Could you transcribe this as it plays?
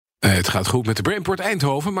Het gaat goed met de Brainport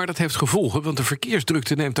Eindhoven, maar dat heeft gevolgen, want de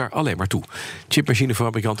verkeersdrukte neemt daar alleen maar toe.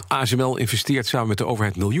 Chipmachinefabrikant ASML investeert samen met de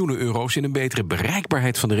overheid miljoenen euro's in een betere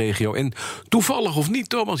bereikbaarheid van de regio. En toevallig of niet,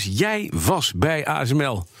 Thomas, jij was bij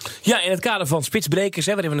ASML. Ja, in het kader van Spitsbrekers,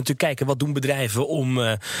 waarin we natuurlijk kijken wat doen bedrijven om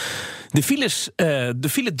de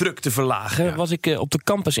filedruk te verlagen. Ja. Was ik op de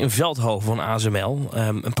campus in Veldhoven van ASML.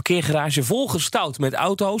 Een parkeergarage volgestouwd met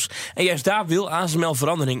auto's. En juist daar wil ASML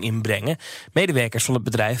verandering in brengen. Medewerkers van het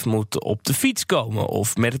bedrijf moeten op de fiets komen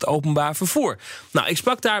of met het openbaar vervoer. Nou, ik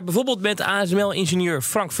sprak daar bijvoorbeeld met ASML-ingenieur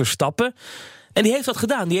Frank Verstappen. En die heeft dat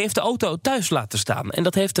gedaan. Die heeft de auto thuis laten staan. En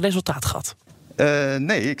dat heeft resultaat gehad.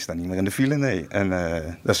 Nee, ik sta niet meer in de file, nee. En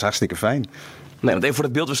dat is hartstikke fijn. Nee, want even voor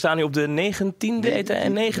het beeld, we staan nu op de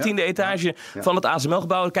 19e etage van het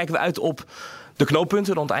ASML-gebouw. Dan kijken we uit op de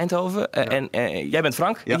knooppunten rond Eindhoven. Ja. En jij bent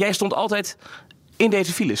Frank. Ja. En jij stond altijd in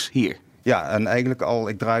deze files hier. Ja, en eigenlijk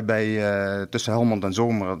ik draai tussen Helmond en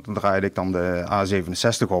Zomer, draaide ik dan de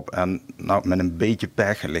A67 op. En nou, met een beetje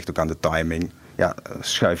pech, ligt ook aan de timing, ja,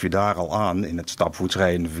 schuif je daar al aan in het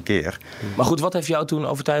stapvoetsrijdende verkeer. Maar goed, wat heeft jou toen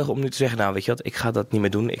overtuigen om nu te zeggen, nou weet je wat, ik ga dat niet meer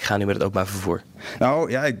doen, ik ga nu met het openbaar vervoer?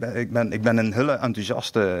 Nou ja, ik ben een hele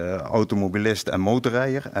enthousiaste automobilist en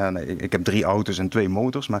motorrijder. En ik heb 3 auto's en 2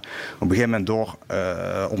 motors. Maar op een gegeven moment door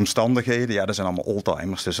omstandigheden, ja, dat zijn allemaal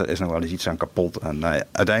oldtimers, dus er is nog wel eens iets aan kapot. En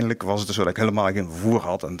uiteindelijk was het dus zo dat ik helemaal geen vervoer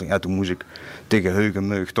had. En toen moest ik tegen heug en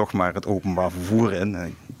meug toch maar het openbaar vervoer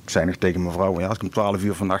in. Ik zei nog tegen mijn vrouw, ja, als ik om 12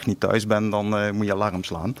 uur vannacht niet thuis ben, dan moet je alarm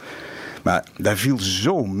slaan. Maar dat viel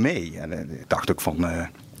zo mee. En ik dacht ook van,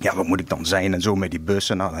 ja, wat moet ik dan zijn? En zo met die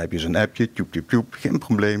bussen, nou, dan heb je zo'n appje, tjoep, tjoep, tjoep, geen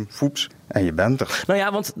probleem, foeps, en je bent er. Nou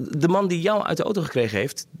ja, want de man die jou uit de auto gekregen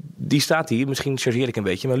heeft, die staat hier, misschien chargeer ik een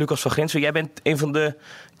beetje, maar Lucas van Grinsen, jij bent een van de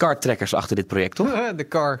cartrekkers achter dit project, toch? De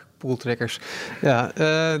carpooltrekkers. Ja,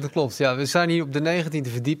 dat klopt. Ja, we staan hier op de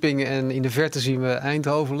 19e verdieping en in de verte zien we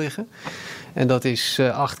Eindhoven liggen. En dat is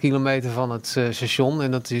 8 kilometer van het station.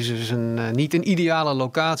 En dat is dus niet een ideale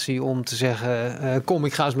locatie om te zeggen, kom,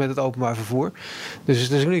 ik ga eens met het openbaar vervoer. Dus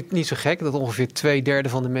het is niet zo gek dat ongeveer 2/3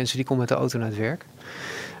 van de mensen die komt met de auto naar het werk.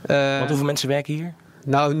 Want hoeveel mensen werken hier?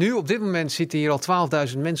 Nou, nu op dit moment zitten hier al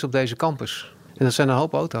 12.000 mensen op deze campus. En dat zijn een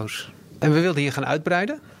hoop auto's. En we wilden hier gaan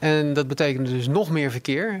uitbreiden. En dat betekent dus nog meer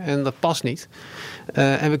verkeer. En dat past niet.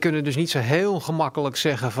 En we kunnen dus niet zo heel gemakkelijk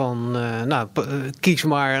zeggen van, kies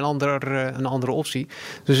maar een andere optie.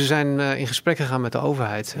 Dus we zijn in gesprek gegaan met de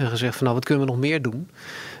overheid. En gezegd van, nou, wat kunnen we nog meer doen?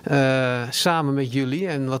 Samen met jullie.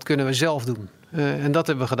 En wat kunnen we zelf doen? En dat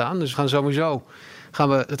hebben we gedaan. Dus we gaan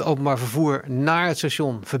we het openbaar vervoer naar het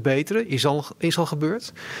station verbeteren. Is al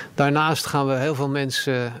gebeurd. Daarnaast gaan we heel veel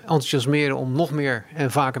mensen enthousiasmeren om nog meer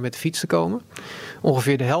en vaker met de fiets te komen.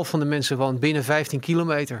 Ongeveer de helft van de mensen woont binnen 15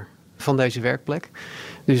 kilometer van deze werkplek.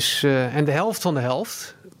 Dus, en de helft van de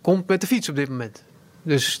helft komt met de fiets op dit moment.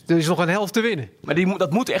 Dus er is nog een helft te winnen. Maar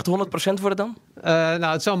dat moet echt 100% worden dan? Nou,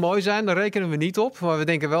 het zou mooi zijn, daar rekenen we niet op. Maar we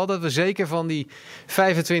denken wel dat we zeker van die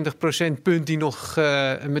 25% punt die nog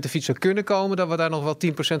met de fiets zou kunnen komen, dat we daar nog wel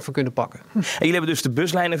 10% van kunnen pakken. En jullie hebben dus de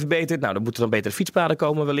buslijnen verbeterd. Nou, dan moeten dan betere fietspaden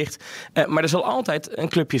komen wellicht. Maar er zal altijd een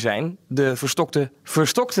clubje zijn, de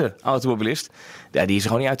verstokte automobilist. Ja, die is er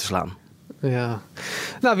gewoon niet uit te slaan. Ja,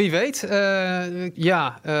 nou wie weet.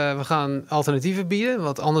 We gaan alternatieven bieden.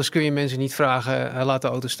 Want anders kun je mensen niet vragen, laat de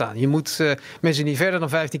auto staan. Je moet mensen die verder dan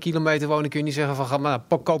 15 kilometer wonen, kun je niet zeggen van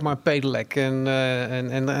koop maar een pedelec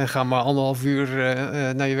en ga maar 1,5 uur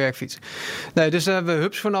naar je werk fietsen. Nee, dus daar hebben we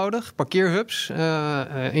hubs voor nodig, parkeerhubs.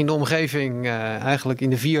 In de omgeving, eigenlijk in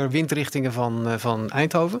de 4 windrichtingen van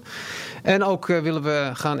Eindhoven. En ook willen we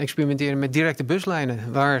gaan experimenteren met directe buslijnen.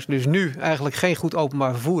 Waar dus nu eigenlijk geen goed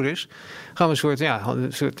openbaar vervoer is, gaan we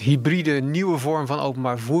een soort hybride nieuwe vorm van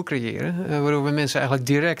openbaar vervoer creëren. Waardoor we mensen eigenlijk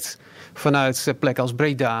direct vanuit plekken als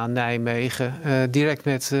Breda, Nijmegen, direct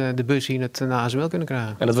met de bus hier naar ASML kunnen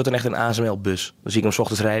krijgen. En dat wordt dan echt een ASML-bus? Dan zie ik hem 's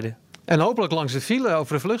ochtends rijden? En hopelijk langs de file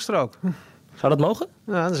over de vluchtstrook. Zou dat mogen?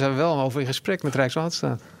 Nou, daar zijn we wel over in gesprek met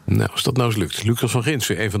Rijkswaterstaat. Nou, als dat nou eens lukt. Lucas van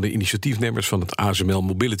Grinsen, een van de initiatiefnemers van het ASML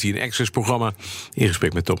Mobility and Access programma, in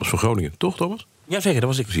gesprek met Thomas van Groningen. Toch, Thomas? Jazeker, dat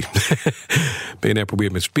was ik. Precies. BNR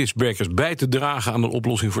probeert met Spitsbrekers bij te dragen aan een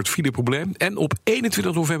oplossing voor het fileprobleem. En op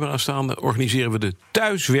 21 november aanstaande organiseren we de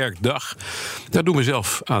Thuiswerkdag. Daar doen we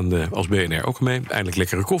zelf aan als BNR ook mee. Eindelijk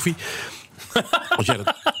lekkere koffie.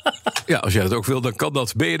 Als jij dat ook wil, dan kan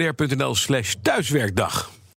dat. bnr.nl/thuiswerkdag.